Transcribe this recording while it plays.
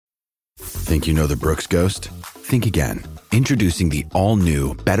Think you know the Brooks Ghost? Think again. Introducing the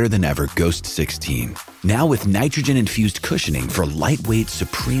all-new, better-than-ever Ghost 16. Now with nitrogen-infused cushioning for lightweight,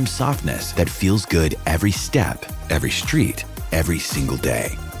 supreme softness that feels good every step, every street, every single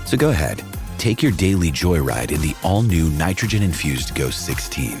day. So go ahead, take your daily joyride in the all-new nitrogen-infused Ghost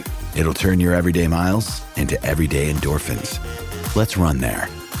 16. It'll turn your everyday miles into everyday endorphins. Let's run there.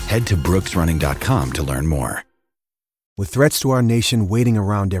 Head to brooksrunning.com to learn more. With threats to our nation waiting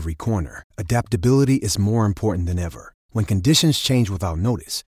around every corner, adaptability is more important than ever. When conditions change without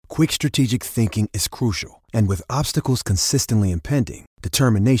notice, quick strategic thinking is crucial. And with obstacles consistently impending,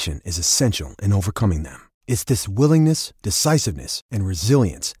 determination is essential in overcoming them. It's this willingness, decisiveness, and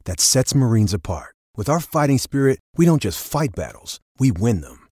resilience that sets Marines apart. With our fighting spirit, we don't just fight battles, we win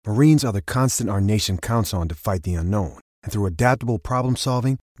them. Marines are the constant our nation counts on to fight the unknown. And through adaptable problem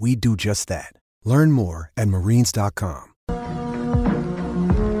solving, we do just that. Learn more at marines.com.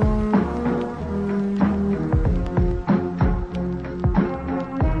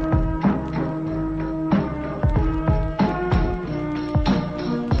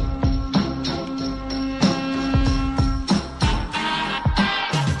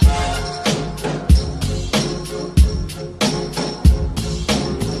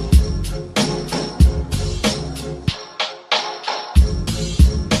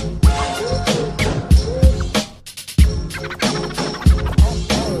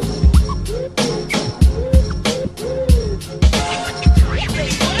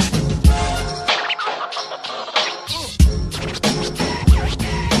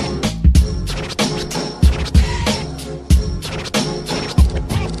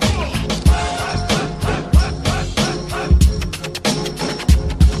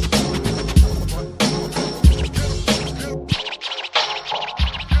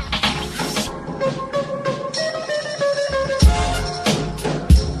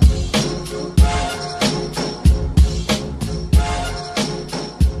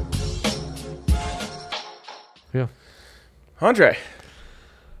 Andre.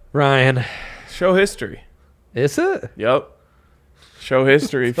 Ryan. Show history. Is it? Yep. Show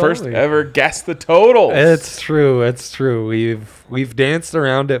history. First ever guess the totals. It's true. It's true. We've danced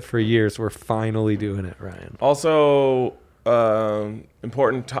around it for years. We're finally doing it, Ryan. Also,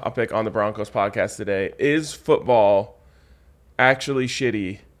 important topic on the Broncos podcast today. Is football actually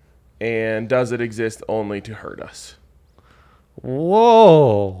shitty, and does it exist only to hurt us?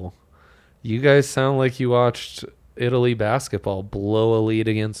 Whoa. You guys sound like you watched Italy basketball blow a lead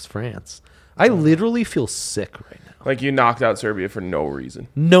against France. I literally feel sick right now. Like you knocked out Serbia for no reason.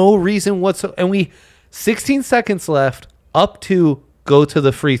 No reason whatsoever. And 16 seconds left, up to go to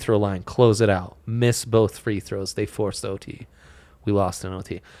the free throw line, close it out. Miss both free throws. They forced OT. We lost in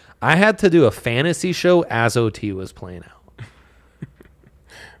OT. I had to do a fantasy show as OT was playing out.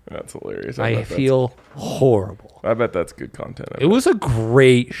 That's hilarious. I feel horrible. I bet that's good content. It was a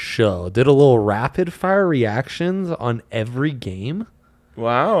great show. Did a little rapid fire reactions on every game.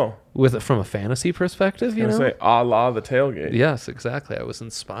 Wow. From a fantasy perspective, you know? Say a la the tailgate. Yes, exactly. I was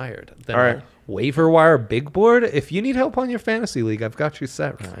inspired. Then all right. Waiver wire big board. If you need help on your fantasy league, I've got you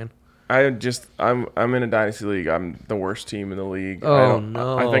set, Ryan. I'm in a dynasty league. I'm the worst team in the league. Oh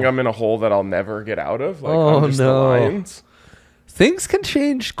no. I think I'm in a hole that I'll never get out of. I'm just the Lions. Things can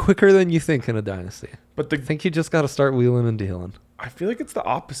change quicker than you think in a dynasty. But I think you just got to start wheeling and dealing. I feel like it's the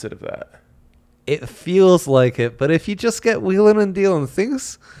opposite of that. It feels like it, but if you just get wheeling and dealing,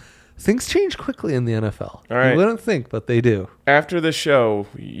 things change quickly in the NFL. All right. You wouldn't think, but they do. After the show,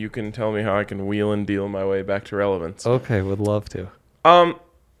 you can tell me how I can wheel and deal my way back to relevance. Okay, would love to.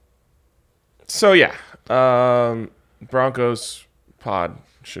 So yeah, Broncos pod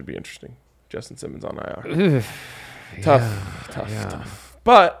should be interesting. Justin Simmons on IR. Tough.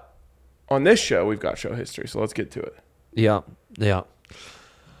 But on this show, we've got show history, so let's get to it. Yeah,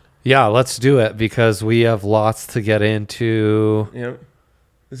 let's do it because we have lots to get into. Yeah.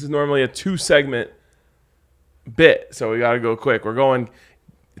 This is normally a 2-segment bit, so we got to go quick. We're going,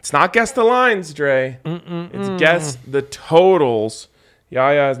 it's not guess the lines, Dre. It's guess the totals.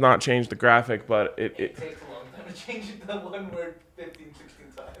 Yaya has not changed the graphic, but it takes a long time to change the one word 15, 16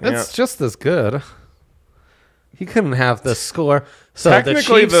 times. It's just as good. He couldn't have the score. So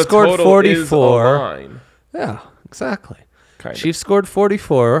technically, the Chiefs scored 44. Is a line. Yeah, exactly. Kind Chiefs scored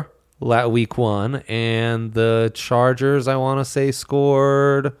 44 week 1, and the Chargers, I want to say,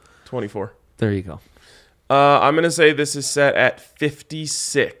 scored 24. There you go. I'm going to say this is set at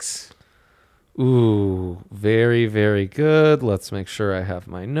 56. Ooh, very, very good. Let's make sure I have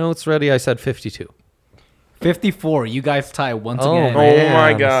my notes ready. I said 52. 54. You guys tie once Oh, again. man. Oh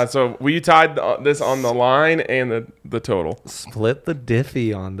my god! So we tied this on the line and the total. Split the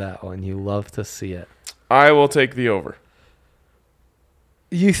diffie on that one. You love to see it. I will take the over.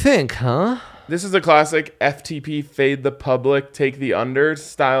 You think, huh? This is a classic FTP fade the public, take the under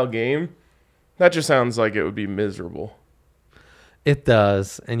style game. That just sounds like it would be miserable. It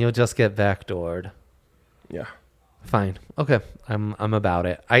does, and you'll just get backdoored. Yeah. Fine. Okay. I'm about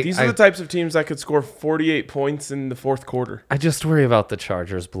it. These are the types of teams that could score 48 points in the fourth quarter. I just worry about the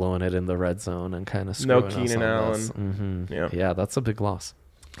Chargers blowing it in the red zone and kind of No screwing us Keenan on Allen. this. Mm-hmm. Yeah. Yeah, that's a big loss.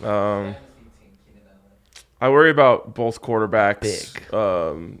 I worry about both quarterbacks Big.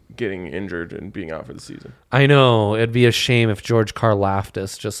 getting injured and being out for the season. I know. It'd be a shame if George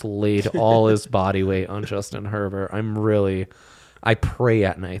Karlaftis just laid all his body weight on Justin Herbert. I pray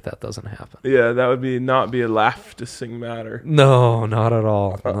at night that doesn't happen. Yeah, that would not be a laugh-to-sing matter. No, not at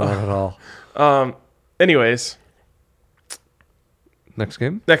all. Not at all. Anyways, Next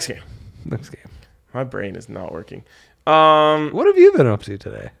game? next game. Next game. My brain is not working. What have you been up to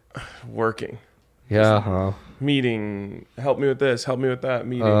today? Working. Yeah, huh? Meeting. Help me with this. Help me with that.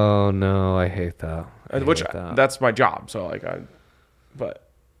 Meeting. Oh, no. I hate that. That's my job. So but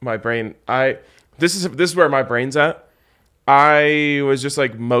my brain. This is where my brain's at. I was just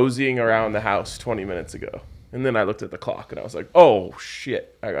like moseying around the house 20 minutes ago, and then I looked at the clock and I was like, "Oh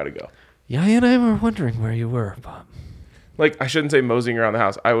shit, I gotta go." Yeah, and I were wondering where you were, Bob. Like, I shouldn't say moseying around the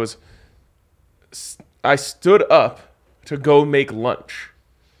house. I stood up to go make lunch,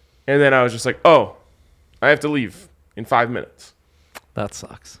 and then I was just like, "Oh, I have to leave in 5 minutes." That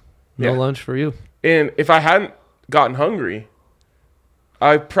sucks. No Yeah. lunch for you. And if I hadn't gotten hungry,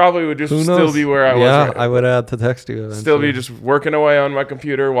 I probably would just Who still knows? be where I was. Yeah, right now. I would have to text you. Still be eventually. just working away on my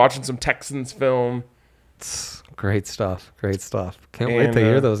computer, watching some Texans film. Great stuff. Great stuff. Can't wait And, to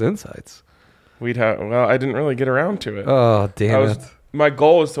hear those insights. I didn't really get around to it. Oh, damn it. My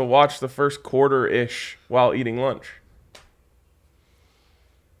goal was to watch the first quarter-ish while eating lunch.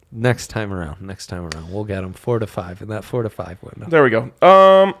 Next time around. We'll get them 4 to 5 in that 4 to 5 window. There we go.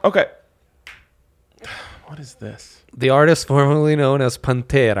 Okay. What is this? The artist formerly known as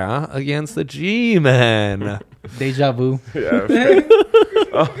Pantera against the G-Men. Deja vu. Yeah.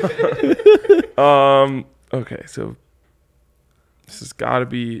 Okay, so this has got to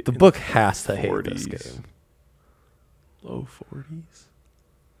be The in book has to hate this 40s. game. Low 40s.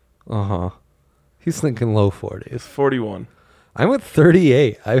 Uh-huh. He's thinking low 40s. 41. I went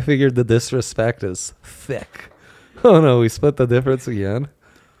 38. I figured the disrespect is thick. Oh, no. We split the difference again.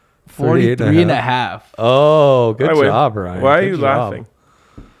 43 and a half. Oh, good I win. job, Ryan. Why are Good you job. laughing?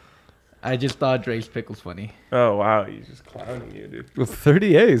 I just thought Dre's pick was funny. Oh, wow. He's just clowning you, dude. Well,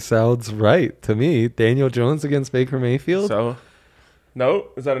 38 sounds right to me. Daniel Jones against Baker Mayfield. So,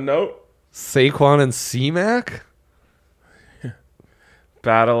 note? Is that a note? Saquon and C-Mac.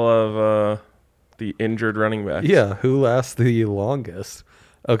 Battle of the injured running backs. Yeah, who lasts the longest?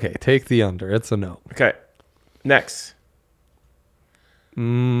 Okay, take the under. It's a no. Okay. Next.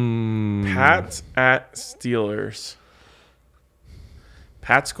 Mm. Pats at Steelers.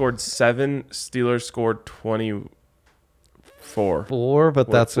 Pat scored 7. Steelers scored 24. 4, but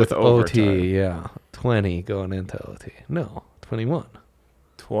that's with OT. overtime. Yeah, 20 going into OT. No, 21.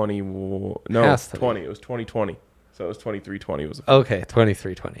 20. No, Has to be. 20. It was 2020. So it was 23-20. Was Okay,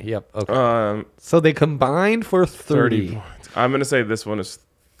 23-20. Yep. Okay. So they combined for 30. points. I'm gonna say this one is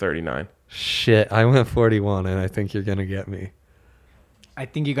 39. Shit, I went 41, and I think you're gonna get me. I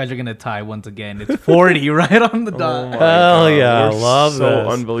think you guys are going to tie once again. It's 40 right on the dot. my Hell yeah, We're love so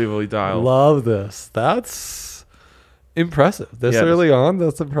this. unbelievably dialed. Love this. That's impressive. This Yeah, early on,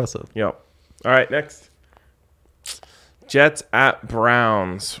 that's impressive. Yep. All right, next. Jets at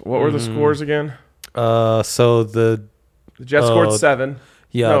Browns. What were the scores again? So the The Jets scored 7.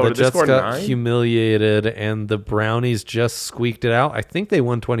 Yeah, No, the did they Jets score got 9? humiliated, and the Brownies just squeaked it out. I think they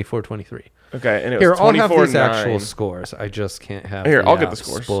won 24-23. Okay, and it Here, was I'll have 24-9. these actual scores. I just can't have Here, the I'll get app the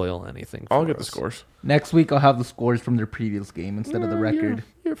scores. spoil anything. I'll for get the us. scores. Next week, I'll have the scores from their previous game instead of the record.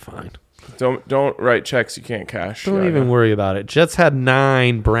 You're fine. Don't write checks you can't cash. Don't Yeah, even yeah. worry about it. Jets had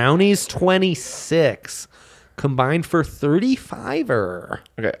 9, Brownies 26, combined for 35er.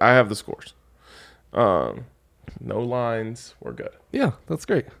 Okay, I have the scores. No lines. We're good. Yeah, that's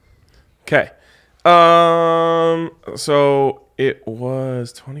great. Okay. So it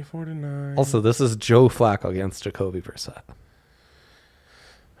was 24-9. Also, this is Joe Flacco against Jacoby Brissett.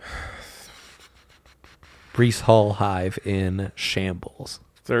 Brees Hall Hive in shambles.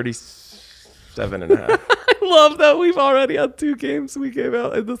 37.5. I love that we've already had 2 games we came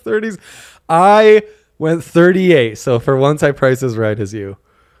out in the 30s. I went 38, so for once I price as right as you.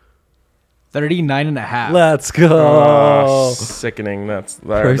 39.5. Let's go. Oh, sickening. They're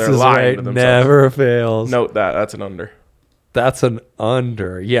Price is lying Right to themselves. never fails. Note that. That's an under. That's an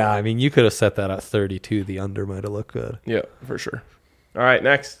under. Yeah, I mean, you could have set that at 32. The under might have looked good. Yeah, for sure. All right,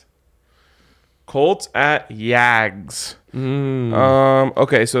 next. Colts at Yags.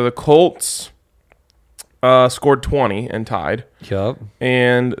 Okay, so the Colts scored 20 and tied. Yup.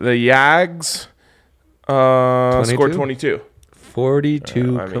 And the Yags scored 22.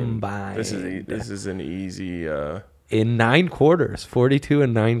 42 I mean, combined. This is an easy. In 9 quarters. 42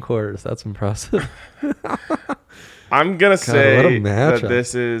 in 9 quarters. That's impressive. I'm gonna what a say that matchup.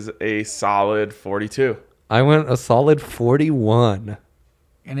 this is a solid 42. I went a solid 41.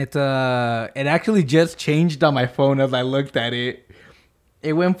 And it actually just changed on my phone as I looked at it.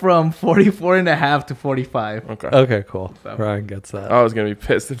 It went from 44.5 to 45. Okay. Okay, cool. Ryan gets that. I was gonna be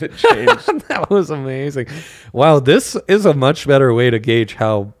pissed if it changed. That was amazing. Wow, this is a much better way to gauge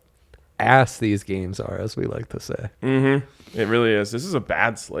how ass these games are, as we like to say. It really is. This is a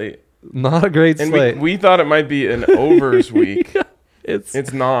bad slate. Not a great And slate. we thought it might be an overs week.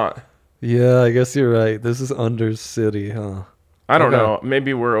 It's not. yeah, I guess you're right. This is under City, huh? I don't Okay. know.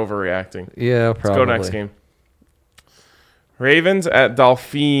 Maybe we're overreacting. Yeah, Let's probably. go next game. Ravens at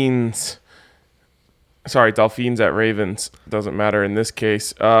Dolphins. Sorry, Dolphins at Ravens. Doesn't matter in this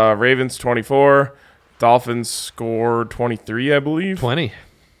case. Ravens 24. Dolphins scored 23, I believe. 20.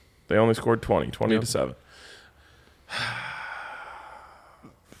 They only scored 20 Yep. to 7.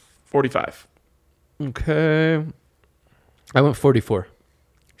 45. Okay. I went 44.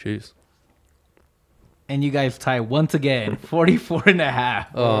 Jeez. And you guys tie once again, 44.5.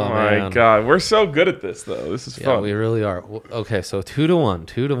 Oh my man. God. We're so good at this, though. This is Yeah, fun. we really are. Okay, so 2-1.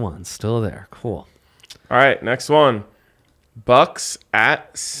 2-1. Still there. Cool. All right, next one. Bucks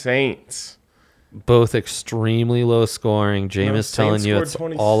at Saints. Both extremely low scoring. Jameis Saints telling you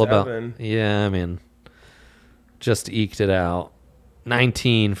scored it's all about. 27. Yeah, I mean, just eked it out.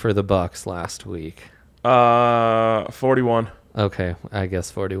 19 for the Bucks last week. 41. Okay, I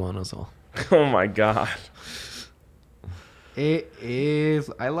guess 41 was all. Oh my God. It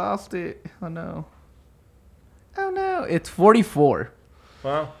is. I lost it. Oh no. Oh no. It's 44.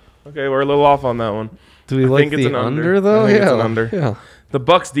 Wow. Okay, we're a little off on that one. Do we I like think it's the an under though? I think yeah, it's an under. Yeah. The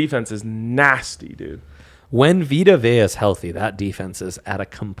Bucks defense is nasty, dude. When Vita Vea is healthy, that defense is at a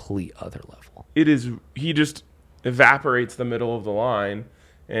complete other level. It is. He just evaporates the middle of the line,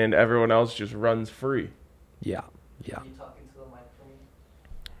 and everyone else just runs free. Yeah. Yeah.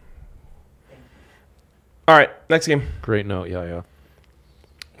 All right, next game. Great note. Yeah.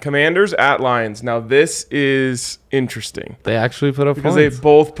 Commanders at Lions. Now this is interesting They actually put up because points. they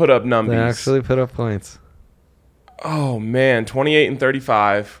both put up numbies. They actually put up points. Oh man, 28 and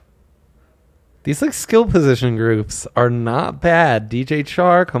 35. These like skill position groups are not bad. DJ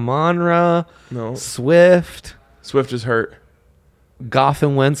Chark, Hamonra, No, Swift, Swift is hurt. Goff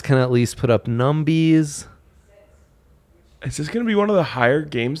and Wentz can at least put up numbies. Is this going to be one of the higher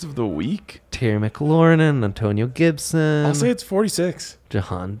games of the week? Terry McLaurin, Antonio Gibson, I'll say it's 46.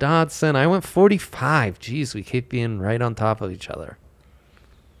 Jahan Dodson. I went 45. Jeez, we keep being right on top of each other.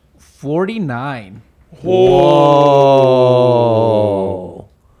 49. Whoa.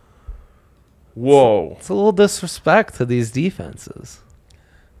 Whoa. It's a little disrespect to these defenses.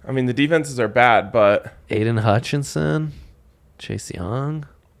 I mean, the defenses are bad, but Aiden Hutchinson, Chase Young,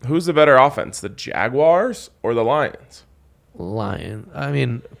 who's the better offense, the Jaguars or the Lions? Lion. I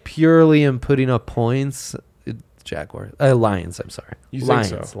mean, purely in putting up points, Jaguars. Lions, I'm sorry. You think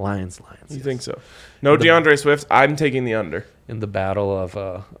Lions, so? Lions. You Yes. think so? No DeAndre Swift. I'm taking the under. In the battle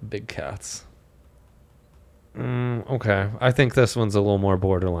of big cats. Okay. I think this one's a little more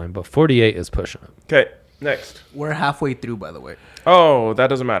borderline, but 48 is pushing it. Okay, next. We're halfway through, by the way. Oh, that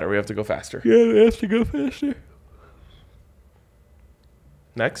doesn't matter. We have to go faster. Yeah, we have to go faster.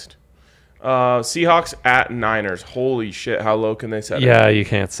 Next. Seahawks at Niners. Holy shit, how low can they set it? Yeah, you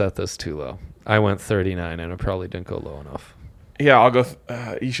can't set this too low. I went 39, and it probably didn't go low enough. Yeah, I'll go.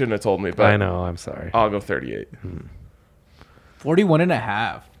 You shouldn't have told me, but I know. I'm sorry. I'll go 38.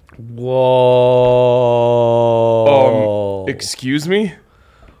 41.5. Whoa. Excuse me?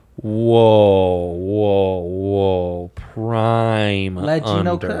 Whoa. Prime Let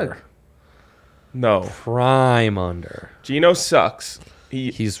Gino under. cook. No. Prime under. Geno sucks.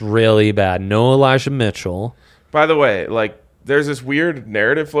 He's really bad. No Elijah Mitchell. By the way, like, there's this weird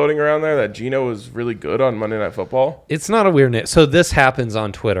narrative floating around there that Geno was really good on Monday Night Football. It's not a weird name. So this happens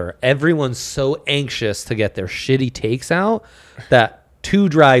on Twitter. Everyone's so anxious to get their shitty takes out that 2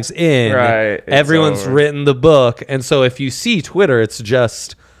 drives in, Right, it's everyone's over. written the book. And so if you see Twitter, it's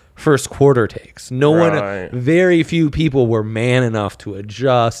just first quarter takes. Right. Very few people were man enough to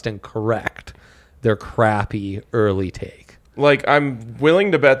adjust and correct their crappy early take. Like, I'm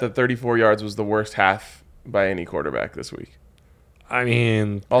willing to bet that 34 yards was the worst half by any quarterback this week. I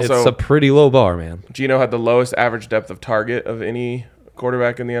mean, Also- it's a pretty low bar, man. Gino had the lowest average depth of target of any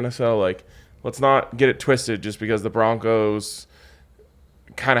quarterback in the NFL. Like, let's not get it twisted just because the Broncos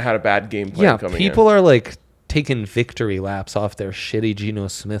kind of had a bad game plan Yeah, coming people in. are like taking victory laps off their shitty Geno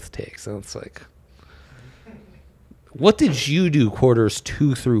Smith takes. And it's like, what did you do quarters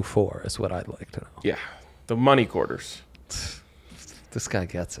 2 through 4 is what I'd like to know. Yeah, the money quarters. This guy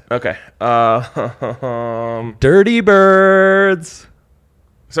gets it. Okay. Dirty Birds.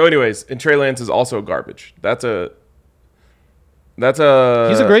 So, anyways, and Trey Lance is also garbage. That's a. He's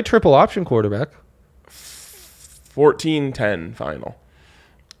a great triple option quarterback. 14-10 final.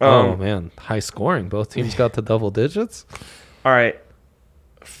 Oh, man. High scoring. Both teams got to double digits. All right.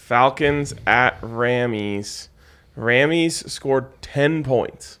 Falcons at Rammies. Rammies scored 10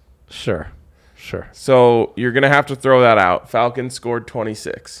 points. Sure. So you're going to have to throw that out. Falcons scored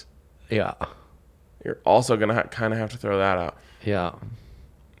 26. Yeah. You're also going to kind of have to throw that out. Yeah.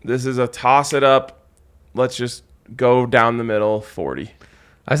 This is a toss it up. Let's just go down the middle, 40.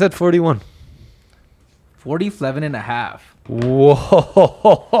 I said 41. 47.5.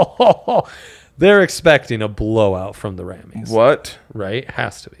 Whoa. They're expecting a blowout from the Rammies. What? Right?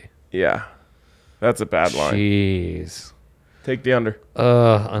 Has to be. Yeah. That's a bad line. Jeez. Take the under.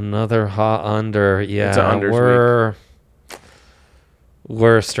 Another hot under. Yeah. It's an unders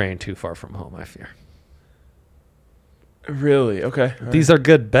we're straying too far from home, I fear. Really? Okay. These are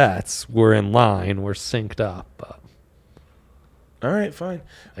good bets. We're in line. We're synced up. But All right, fine.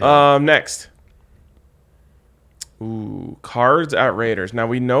 Yeah. Next. Ooh, Cards at Raiders. Now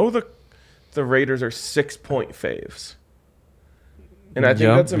we know the Raiders are 6-point faves. And I think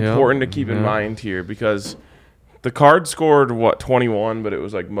Yep, that's yep, important to keep in yep. mind here because the Cards scored 21, but it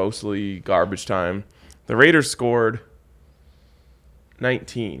was like mostly garbage time. The Raiders scored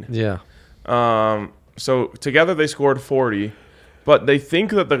 19. yeah. So together they scored 40, but they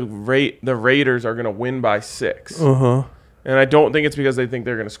think that the Raiders are going to win by 6. Uh-huh. And I don't think it's because they think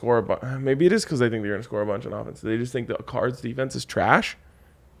they're going to score a bunch. Maybe it is because they think they're going to score a bunch on offense. They just think the Cards defense is trash.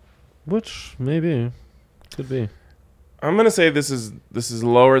 Which maybe could be. I'm going to say this is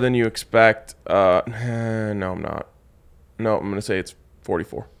lower than you expect. No, I'm not. No, I'm going to say it's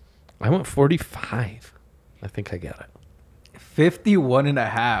 44. I went 45. I think I get it.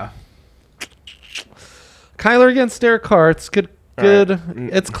 51.5. Kyler against Derek Carr. It's good. All right.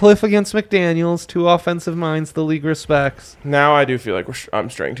 It's Cliff against McDaniels. 2 offensive minds the league respects. Now I do feel like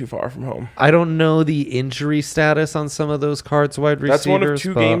I'm straying too far from home. I don't know the injury status on some of those Cards wide receivers. That's one of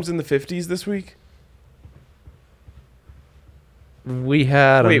 2 but games in the 50s this week. We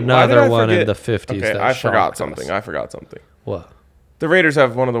had Wait, why did another I one in forget? the 50s. Okay, that I forgot shocked us. something. What? The Raiders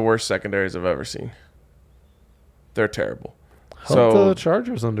have one of the worst secondaries I've ever seen. They're terrible. Help So the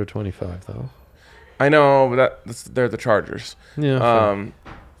Chargers under 25 though. I know, but they're the Chargers. Yeah. fair.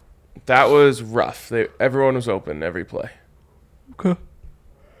 That was rough. Everyone was open every play. Okay.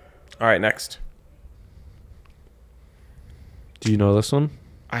 All right, next. Do you know this one?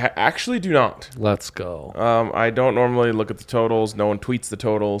 I actually do not. Let's go. I don't normally look at the totals. No one tweets the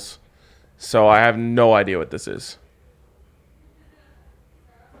totals. So I have no idea what this is.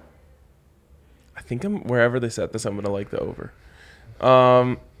 I think wherever they set this, I'm going to like the over.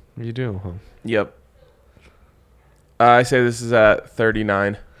 You do, huh? Yep. I say this is at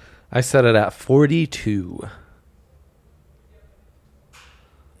 39. I set it at 42.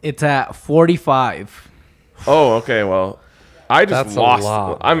 It's at 45. Oh, okay. Well, I just That's a lost.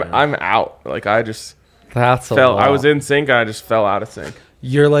 lot, I'm man. out. Like I just That's a fell. lot. I was in sync. And I just fell out of sync.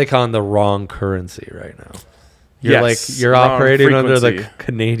 You're like on the wrong currency right now. You're Yes, like you're wrong operating under the frequency.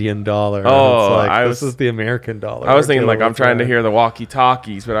 Canadian dollar. and Oh, it's like, I this was- is the American dollar. I was We're thinking like dealing I'm with trying to that. hear the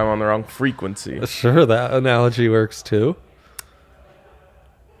walkie-talkies, but I'm on the wrong frequency. Sure, that analogy works too.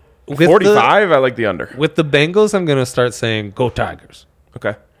 With 45. I like the under. With the Bengals, I'm gonna start saying "Go Tigers."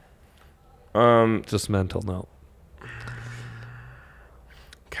 Okay. Just mental note.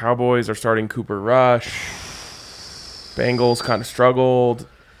 Cowboys are starting Cooper Rush. Bengals kind of struggled.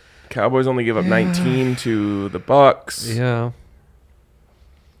 Cowboys only give up 19 to the Bucks. Yeah,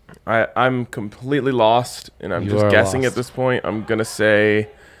 I'm completely lost, and I'm You just are guessing lost. at this point. I'm gonna say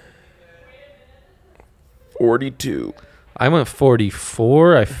 42. I went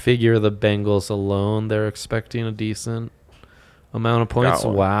 44. I figure the Bengals alone, they're expecting a decent amount of points. Got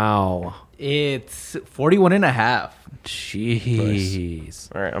one. Wow. It's 41.5.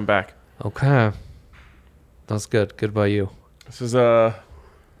 Jeez. All right, I'm back. Okay. That's good. Good by you. This is a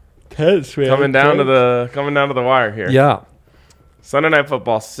Tense, man. Coming down to the wire here. Yeah. Sunday Night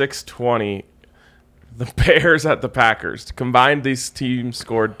Football, 6:20. The Bears at the Packers. Combined, these teams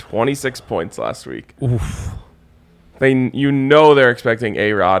scored 26 points last week. Oof. They're expecting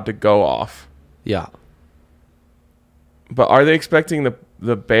A-Rod to go off. Yeah. But are they expecting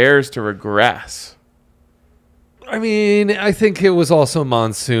the Bears to regress? I mean, I think it was also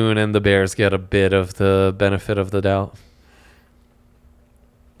monsoon, and the Bears get a bit of the benefit of the doubt.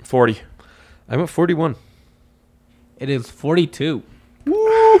 40. I'm at 41. It is 42.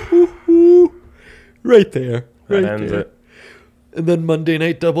 Right there. That ends it. And then Monday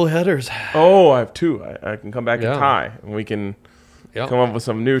night doubleheaders. Oh, I have two. I can come back Yeah. and tie, and we can Yep. come up with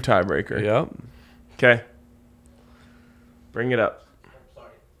some new tiebreaker. Yep. Okay. Bring it up.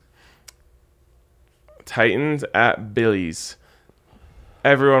 Titans at Billies.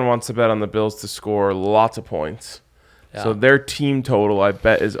 Everyone wants to bet on the Bills to score lots of points. Yeah. So their team total, I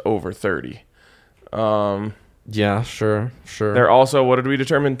bet, is over 30. Yeah, sure. They're also, what did we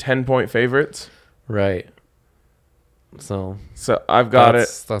determine, 10-point favorites? Right. So So I've got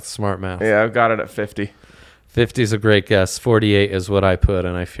it. That's smart math. Yeah, I've got it at 50. 50 is a great guess. 48 is what I put,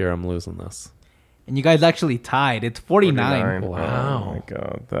 and I fear I'm losing this. And you guys actually tied. It's 49. Wow. Oh, my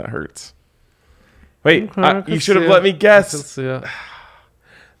God. That hurts. Wait, I you could should have see let it. me guess. I could see it.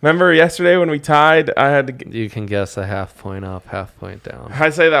 Remember yesterday when we tied, I had to... You can guess a half point up, half point down. I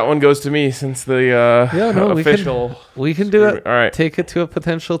say that one goes to me since the official... We can do it. All right. Take it to a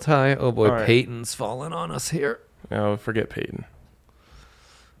potential tie. Oh boy, All right. Peyton's falling on us here. No, forget Peyton.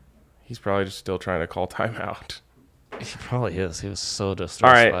 He's probably just still trying to call timeout. He probably is. He was so distressed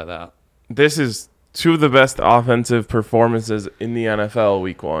All right. by that. This is two of the best offensive performances in the NFL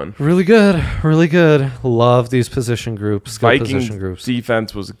week one. Really good. Really good. Love these position groups. Good Vikings position groups.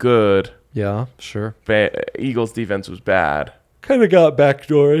 defense was good. Yeah, sure. Eagles defense was bad. Kind of got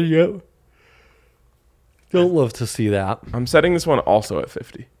backdoor. Yep. Don't love to see that. I'm setting this one also at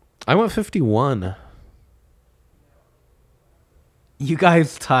 50. I went 51. You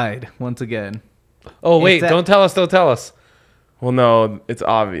guys tied once again. Oh, Is wait. that- Don't tell us. Don't tell us. Well, no, it's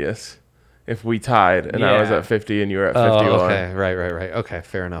obvious. If we tied and I was Yeah. at 50 and you were at 51. Oh, okay. Right. Okay,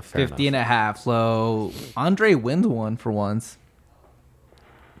 fair enough. 50 and a half. So Andre wins one for once.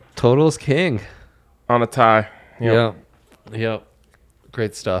 Total's king. On a tie. Yep.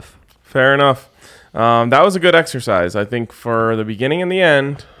 Great stuff. Fair enough. That was a good exercise. I think for the beginning and the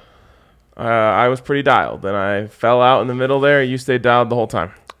end, I was pretty dialed. And I fell out in the middle there. You stayed dialed the whole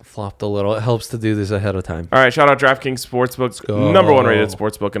time. Flopped a little. It helps to do this ahead of time. All right, shout out DraftKings Sportsbook, go. number one rated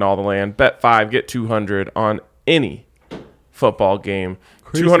sportsbook in all the land. Bet 5, get 200 on any football game.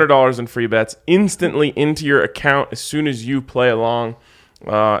 $200 in free bets instantly into your account as soon as you play along.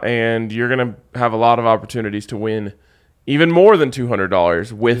 And you're going to have a lot of opportunities to win even more than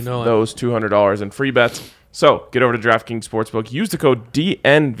 $200 with You know it. those $200 in free bets. So get over to DraftKings Sportsbook. Use the code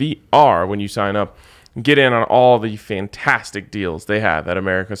DNVR when you sign up. Get in on all the fantastic deals they have at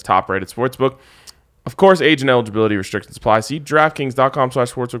America's top-rated sportsbook. Of course, age and eligibility restrictions apply. See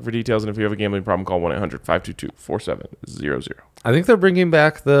DraftKings.com/sportsbook for details. And if you have a gambling problem, call 1-800-522-4700. I think they're bringing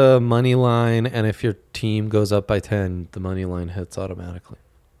back the money line, and if your team goes up by 10, the money line hits automatically.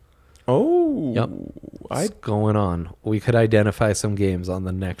 Oh. Yep. What's going on? We could identify some games on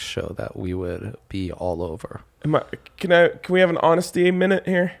the next show that we would be all over. Can we have an honesty minute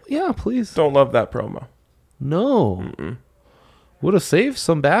here? Yeah, please. Don't love that promo. No. Would have saved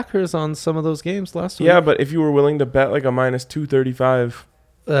some backers on some of those games last week. Yeah, but if you were willing to bet like a minus 235.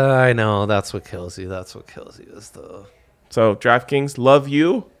 I know. That's what kills you. So DraftKings, love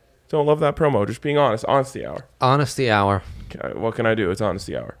you. Don't love that promo. Just being honest. Honesty hour. Honesty hour. Okay, what can I do? It's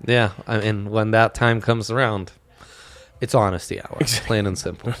honesty hour. Yeah. I mean, when that time comes around, it's honesty hour. Plain and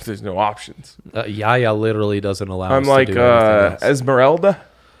simple. There's no options. Yaya literally doesn't allow I'm us like to do anything else. Esmeralda.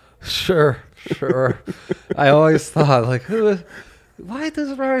 Sure. I always thought, like, why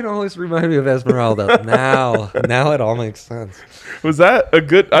does Ryan always remind me of Esmeralda? Now it all makes sense. Was that a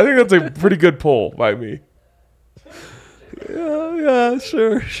good? I think that's a pretty good pull by me. Yeah,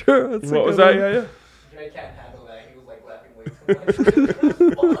 sure. That's What was that? Yeah. Dre can't handle that. He was like laughing way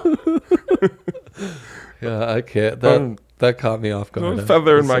too much. Yeah, I can't. That caught me off guard. a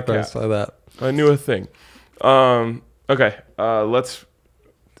feather in I'm my surprised cap. by that. I knew a thing. Okay. It's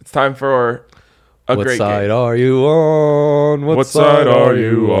time for a What great side game. are you on? What side are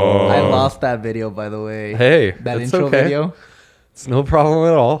you on? I lost that video, by the way. Hey, that it's intro okay. video. It's no problem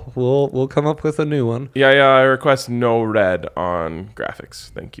at all. We'll come up with a new one. Yeah. I request no red on graphics.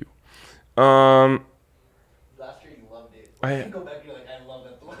 Thank you. Last year you loved it. I- You go back, you're like, I love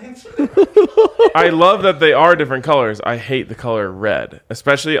that. I love that they are different colors. I hate the color red,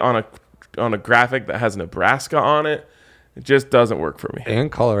 especially on a graphic that has Nebraska on it. It just doesn't work for me.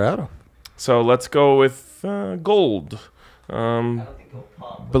 And Colorado. So let's go with gold,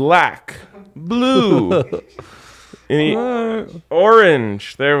 black, blue,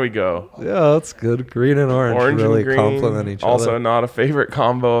 orange. There we go. Yeah, that's good. Green and orange, Orange really and green. complement each Also, other. not a favorite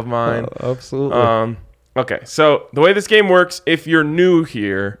combo of mine. Absolutely. Okay, so the way this game works, if you're new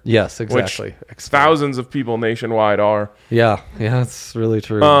here, yes, exactly. which thousands of people nationwide are, Yeah, that's really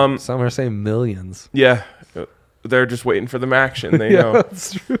true. Some are saying millions. yeah, they're just waiting for the action. They Yeah, know.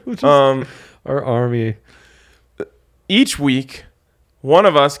 that's true. Just our army. Each week, one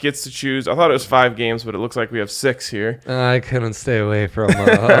of us gets to choose. I thought it was 5 games, but it looks like we have 6 here. I couldn't stay away from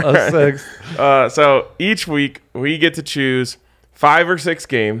a 6. So each week, we get to choose 5 or 6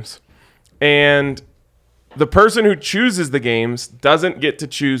 games, and the person who chooses the games doesn't get to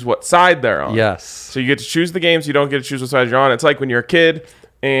choose what side they're on. Yes. So you get to choose the games. You don't get to choose what side you're on. It's like when you're a kid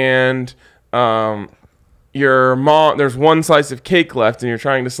and your mom, there's one slice of cake left and you're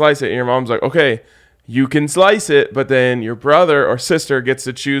trying to slice it. And your mom's like, okay, you can slice it. But then your brother or sister gets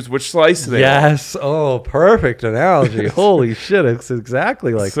to choose which slice they want. Yes. Oh, perfect analogy. Holy shit. It's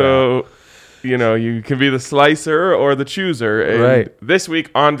exactly like that. So, you can be the slicer or the chooser. And Right. this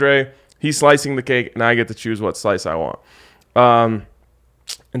week, Andre, he's slicing the cake and I get to choose what slice I want.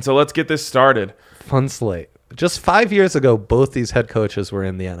 And so let's get this started. Fun slate. Just 5 years ago, both these head coaches were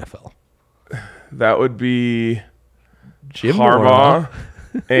in the NFL. That would be Jim Harbaugh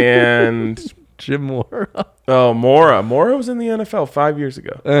and Jim Mora. Mora. Mora was in the NFL 5 years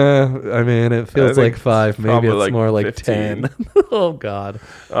ago. I mean, it feels think like 5. Maybe probably it's like more like 15. 10. Oh, God.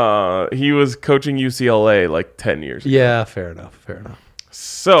 He was coaching UCLA like 10 years ago. Yeah, fair enough. Fair enough.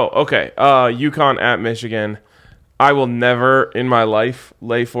 So, okay. UConn at Michigan. I will never in my life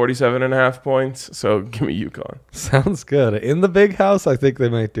lay 47.5 points. So give me UConn. Sounds good. In the big house, I think they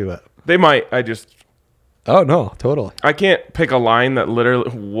might do it. They might. Oh, no, totally. I can't pick a line that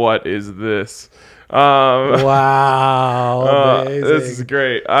literally, what is this? Wow. This is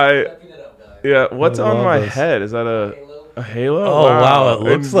great. What's I on love my this. head? Is that a halo? Oh, wow, it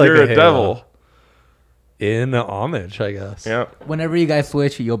looks And like you're a a halo. devil. In homage, I guess. Yeah. Whenever you guys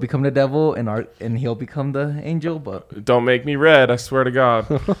switch, you'll become the devil and he'll become the angel. But Don't make me red. I swear to God.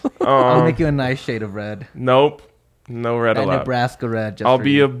 I'll make you a nice shade of red. Nope. No red And allowed. Nebraska red. Just I'll for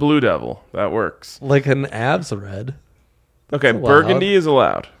be you. a blue devil. That works. Like an abs red. Okay, allowed. burgundy is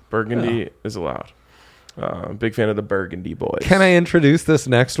allowed. Burgundy is allowed. Big fan of the Burgundy boys. Can I introduce this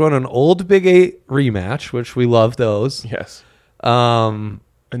next one? An old Big 8 rematch, which we love those. Yes. Um,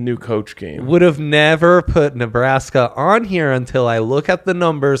 A new coach game. would have never put Nebraska on here until I look at the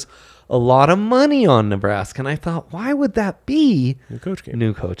numbers. A lot of money on Nebraska. And I thought, why would that be? New coach game.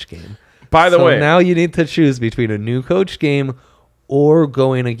 New coach game. By the So way, now you need to choose between a new coach game or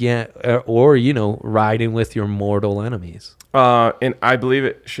going again, or, riding with your mortal enemies. and I believe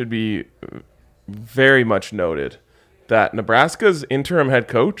it should be very much noted that Nebraska's interim head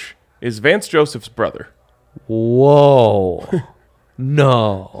coach is Vance Joseph's brother. Whoa.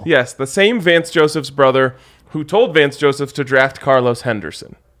 No. Yes, the same Vance Joseph's brother who told Vance Joseph to draft Carlos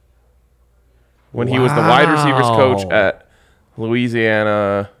Henderson when he was the wide receivers coach Wow. at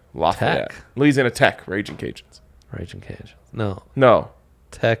Louisiana Lafayette. Tech. Louisiana Tech, Raging Cajuns. Raging Cage. No. No,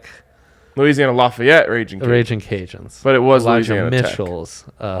 Tech. Louisiana Lafayette Raging Cajuns. Raging Cajuns. But it was Elijah Louisiana Tech. Mitchell's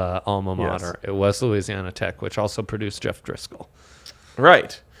alma mater. Yes. It was Louisiana Tech, which also produced Jeff Driscoll.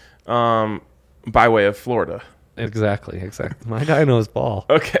 Right. By way of Florida. Exactly. My guy knows ball.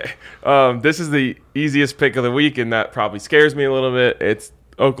 Okay. This is the easiest pick of the week, and that probably scares me a little bit. It's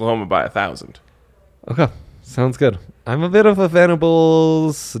Oklahoma by 1,000. Okay. Sounds good. I'm a bit of a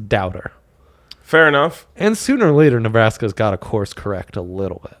Venables doubter. Fair enough. And sooner or later, Nebraska's got to course correct a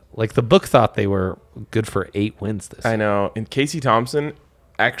little bit. Like the book thought they were good for 8 wins this I year. know. And Casey Thompson,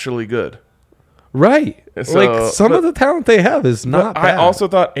 actually good. Right. So- like some of the talent they have is not But bad. I also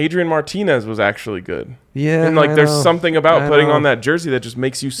thought Adrian Martinez was actually good. Yeah. And like I there's know. something about I putting know. on that jersey that just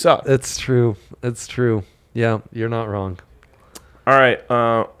makes you suck. It's true. Yeah, you're not wrong. All right.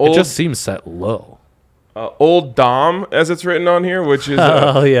 It Old, just seems set low. Old Dom, as it's written on here, which is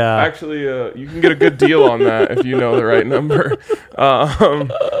Oh, yeah. actually you can get a good deal on that if you know the right number.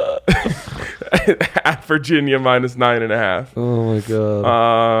 At Virginia minus 9.5. Oh, my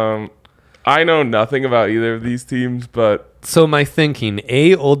God. I know nothing about either of these teams, but So my thinking,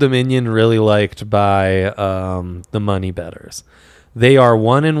 Old Dominion really liked by the money bettors. They are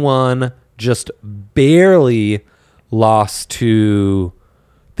 1-1, just barely lost to.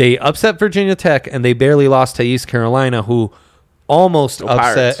 They upset Virginia Tech and they barely lost to East Carolina, who almost Go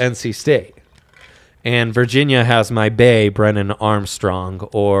upset Pirates. NC State. And Virginia has my Bay, Brennan Armstrong,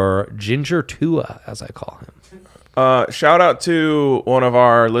 or Ginger Tua, as I call him. Shout out to one of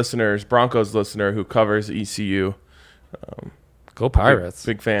our listeners, Broncos listener, who covers ECU. Go Pirates.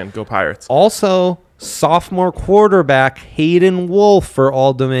 Big fan. Go Pirates. Also, sophomore quarterback Hayden Wolf for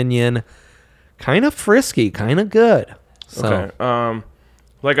Old Dominion. Kind of frisky, kind of good. So, Okay.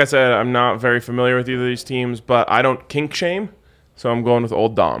 Like I said, I'm not very familiar with either of these teams, but I don't kink shame, so I'm going with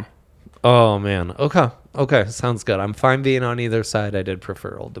Old Dom. oh, man. Okay. Sounds good. I'm fine being on either side. I did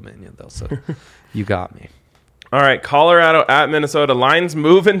prefer Old Dominion, though, so you got me. All right, Colorado at Minnesota. Line's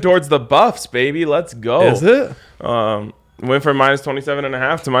moving towards the Buffs, baby. Let's go. Is it? Went from minus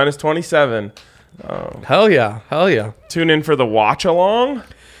 27.5 to minus 27. Hell yeah. Tune in for the watch along.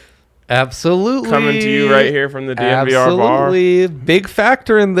 Absolutely. Coming to you right here from the DNVR bar. Absolutely. Big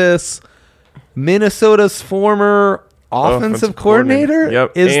factor in this. Minnesota's former offensive coordinator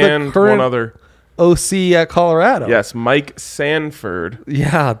Yep. is and the current one other. OC at Colorado. Yes, Mike Sanford.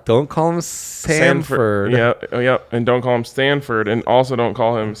 Yeah, don't call him Sanford. Yeah. And don't call him Stanford. And also don't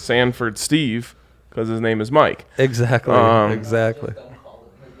call him Sanford Steve because his name is Mike. Exactly. Exactly.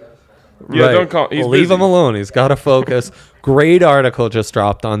 Yeah, Right. don't call. He's Well, leave busy. him alone. He's got to focus. Great article just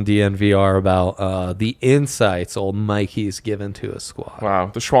dropped on DNVR about the insights old Mikey's given to his squad.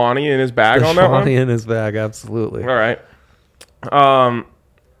 Wow, the Schwani in his bag The on that one. Shawnee in his bag, absolutely. All right.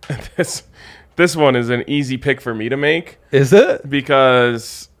 This one is an easy pick for me to make Is it?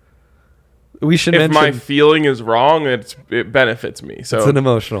 because We should if mention my feeling is wrong, it benefits me. So it's an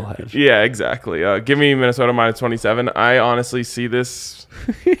emotional hedge. yeah, exactly. Give me Minnesota minus 27. I honestly see this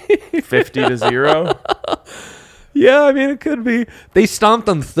 50-0. Yeah, I mean, it could be. They stomped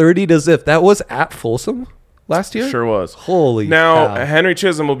them 30-0. That was at Folsom last year? Sure was. Holy Now, cow. Henry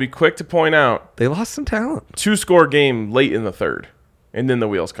Chisholm will be quick to point out They lost some talent. 2-score game late in the third, and then the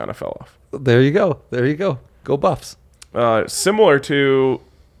wheels kind of fell off. There you go. Go Buffs. Similar to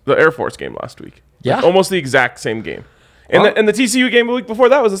the Air Force game last week. Yeah. Like, almost the exact same game. And, Well- and the TCU game the week before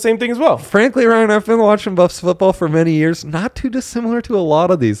that was the same thing as well. Frankly, Ryan, I've been watching Buffs football for many years. Not too dissimilar to a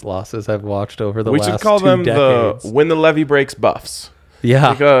lot of these losses I've watched over the We last should call 2 them decades. the when the levee breaks Buffs.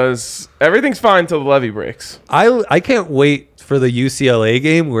 Yeah. Because everything's fine till the levee breaks. I can't wait for the UCLA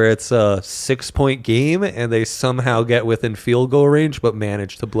game where it's a 6-point game and they somehow get within field goal range but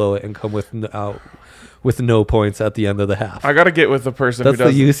manage to blow it and come with no points at the end of the half. I got to get with the person That's who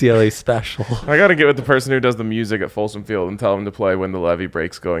does the UCLA special. I got to get with the person who does the music at Folsom Field and tell him to play when the levee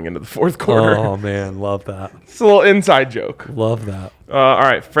breaks going into the fourth quarter. Oh man, love that. It's a little inside joke. Love that. All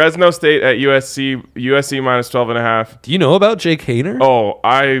right, Fresno State at USC minus 12.5. Do you know about Jake Hayner? Oh,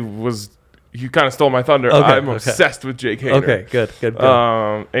 you kind of stole my thunder. Okay, I'm okay. obsessed with Jake Hayner. Okay, good.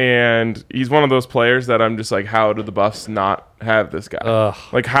 And he's one of those players that I'm just like, how do the Buffs not have this guy? Ugh,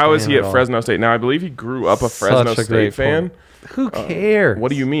 like, how is he man at at all. Fresno State? Now, I believe he grew up a Fresno Such a State great fan. point. Who cares? What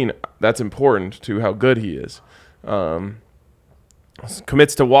do you mean? That's important to how good he is.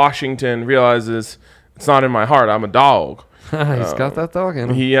 Commits to Washington, realizes it's not in my heart. I'm a dog. He's got that dog in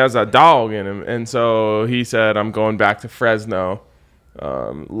him. He has a dog in him. And so he said, I'm going back to Fresno,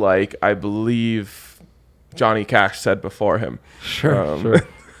 like I believe Johnny Cash said before him. Sure. And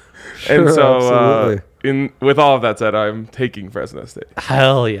Sure, so absolutely. with all of that said, I'm taking Fresno State.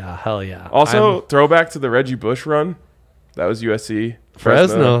 Hell yeah. Also, throwback to the Reggie Bush run. That was USC.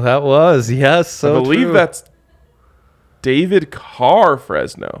 Fresno, that was. Yes, so I believe true. that's David Carr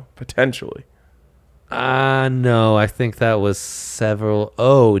Fresno, potentially. No, I think that was several.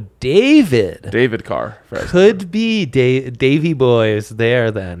 Oh, David. David Carr Fresno. Could be Davy Boy is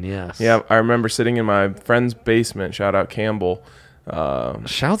there then, yes. Yeah, I remember sitting in my friend's basement. Shout out Campbell.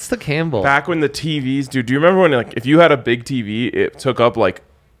 Shouts to Campbell. Back when the TVs, dude, do you remember when, like, if you had a big TV, it took up like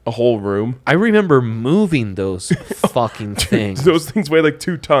a whole room? I remember moving those fucking things. Those things weigh like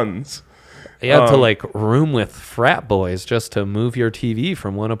 2 tons. You had to like room with frat boys just to move your TV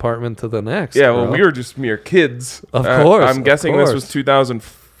from one apartment to the next. Yeah, well, bro. we were just mere kids. Of course, I'm of guessing this was course.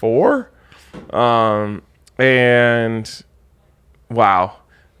 2004. And wow,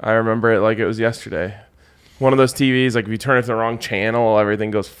 I remember it like it was yesterday. One of those TVs, like if you turn it to the wrong channel,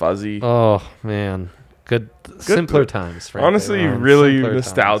 everything goes fuzzy. Oh man, good simpler times. Frankly, Honestly, Ryan. really Simpler times.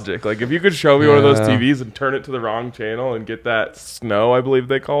 nostalgic. Like if you could show me one of those Yeah. TVs and turn it to the wrong channel and get that snow, I believe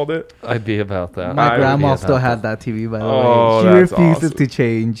they called it. I'd be about that. My I would grandma be still about had that TV, by the Oh, way. She that's refuses awesome. to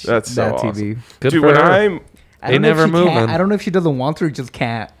change That's so that awesome. TV. Good Dude, for when her. I I don't They know if never she move, can't. man. I don't know if she doesn't want to or just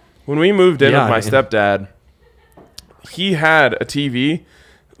can't. when we moved in Yeah, with my I mean- stepdad, he had a TV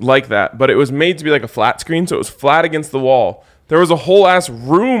like that, but it was made to be like a flat screen, so it was flat against the wall. There was a whole ass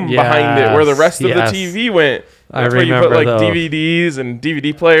room behind it where the rest of Yes. the TV went. I That's where you put remember like those. DVDs and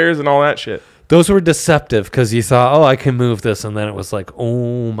DVD players and all that shit. Those were deceptive because you thought, oh, I can move this, and then it was like,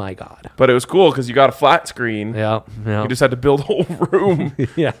 oh my god. But it was cool because you got a flat screen. Yeah, yeah, You just had to build a whole room.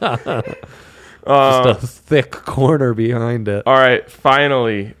 yeah. Just a thick corner behind it. All right,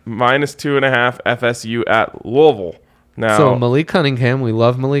 finally, -2.5 FSU at Louisville. Now, So Malik Cunningham, we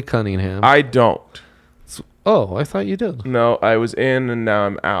love Malik Cunningham. I don't. Oh, I thought you did. No, I was in and now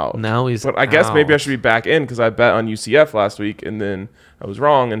I'm out. Now he's But I guess maybe I out. should be back in because I bet on UCF last week and then I was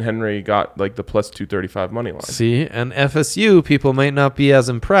wrong and Henry got like the +235 money line. See, and FSU, people might not be as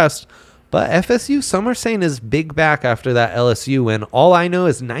impressed, but FSU, some are saying, is big back after that LSU win. All I know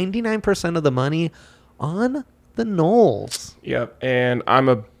is 99% of the money on the Knowles. Yep, and I'm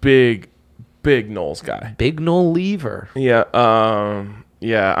a big Knowles guy. Big Knoll lever. Yeah,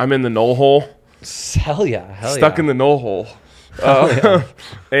 I'm in the Knoll hole. Hell yeah. Hell Stuck in the Knoll hole.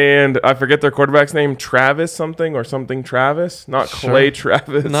 And I forget their quarterback's name, Travis something or something Travis, not Sure. Clay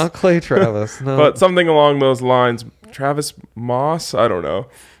Travis. Not Clay Travis. No. But something along those lines. Travis Moss? I don't know.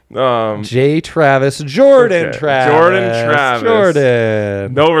 J. Travis. Jordan Okay. Travis. Jordan Travis.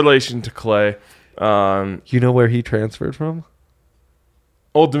 Jordan. No relation to Clay. You know where he transferred from?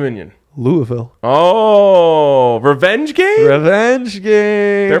 Old Dominion. Louisville. Oh, revenge game? Revenge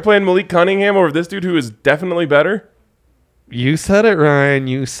game. They're playing Malik Cunningham over this dude who is definitely better. You said it, Ryan.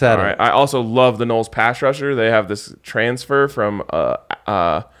 You said All it. right. I also love the Knowles pass rusher. They have this transfer from,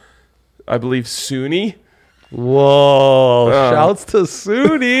 I believe, SUNY. Whoa. Shouts to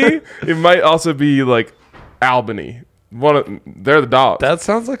SUNY. It might also be like Albany. They're the dogs. That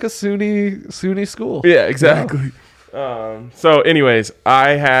sounds like a SUNY school. Yeah, exactly. So, anyways,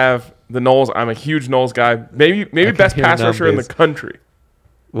 I have the Knowles. I'm a huge Knowles guy. Maybe can best hear pass rusher in the numbers. country.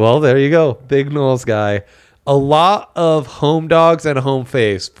 Well, there you go. Big Knowles guy. A lot of home dogs and home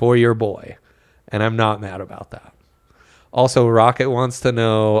face for your boy. And I'm not mad about that. Also, Rocket wants to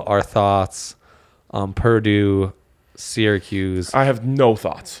know our thoughts on Purdue, Syracuse. I have no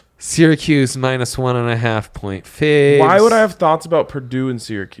thoughts. Syracuse -1.5 point faves. Why would I have thoughts about Purdue and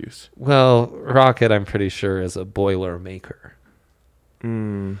Syracuse? Well, Rocket, I'm pretty sure, is a boiler maker.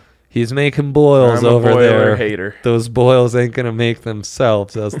 He's making boils I'm a over boiler there. hater. Those boils ain't gonna make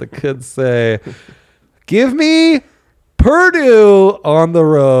themselves, as the kids say. Give me Purdue on the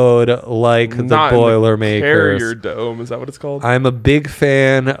road like the Not in Boilermakers. Carrier Dome. Is that what it's called? I'm a big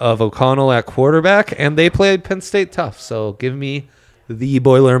fan of O'Connell at quarterback, and they played Penn State tough. So give me the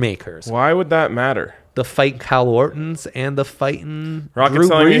Boilermakers. Why would that matter? The fight Cal Ortons and the fighting Rocket's Drew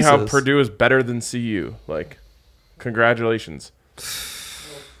telling me how Breeses. Purdue is better than CU. Like, congratulations.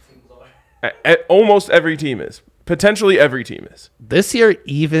 Almost every team is. Potentially every team is. This year,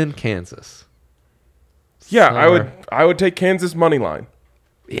 even Kansas. Yeah, Somewhere. I would take Kansas money line.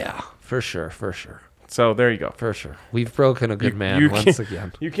 Yeah, for sure, for sure, So there you go. for sure. We've broken a good man once can't-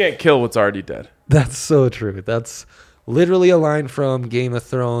 again. You can't kill what's already dead. That's so true. That's literally a line from Game of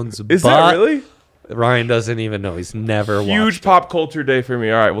Thrones. Is but that really? Ryan doesn't even know. He's never watched Huge it. pop culture day for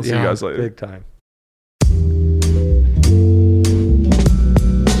me. All right, we'll see you Yeah, guys later. Big time.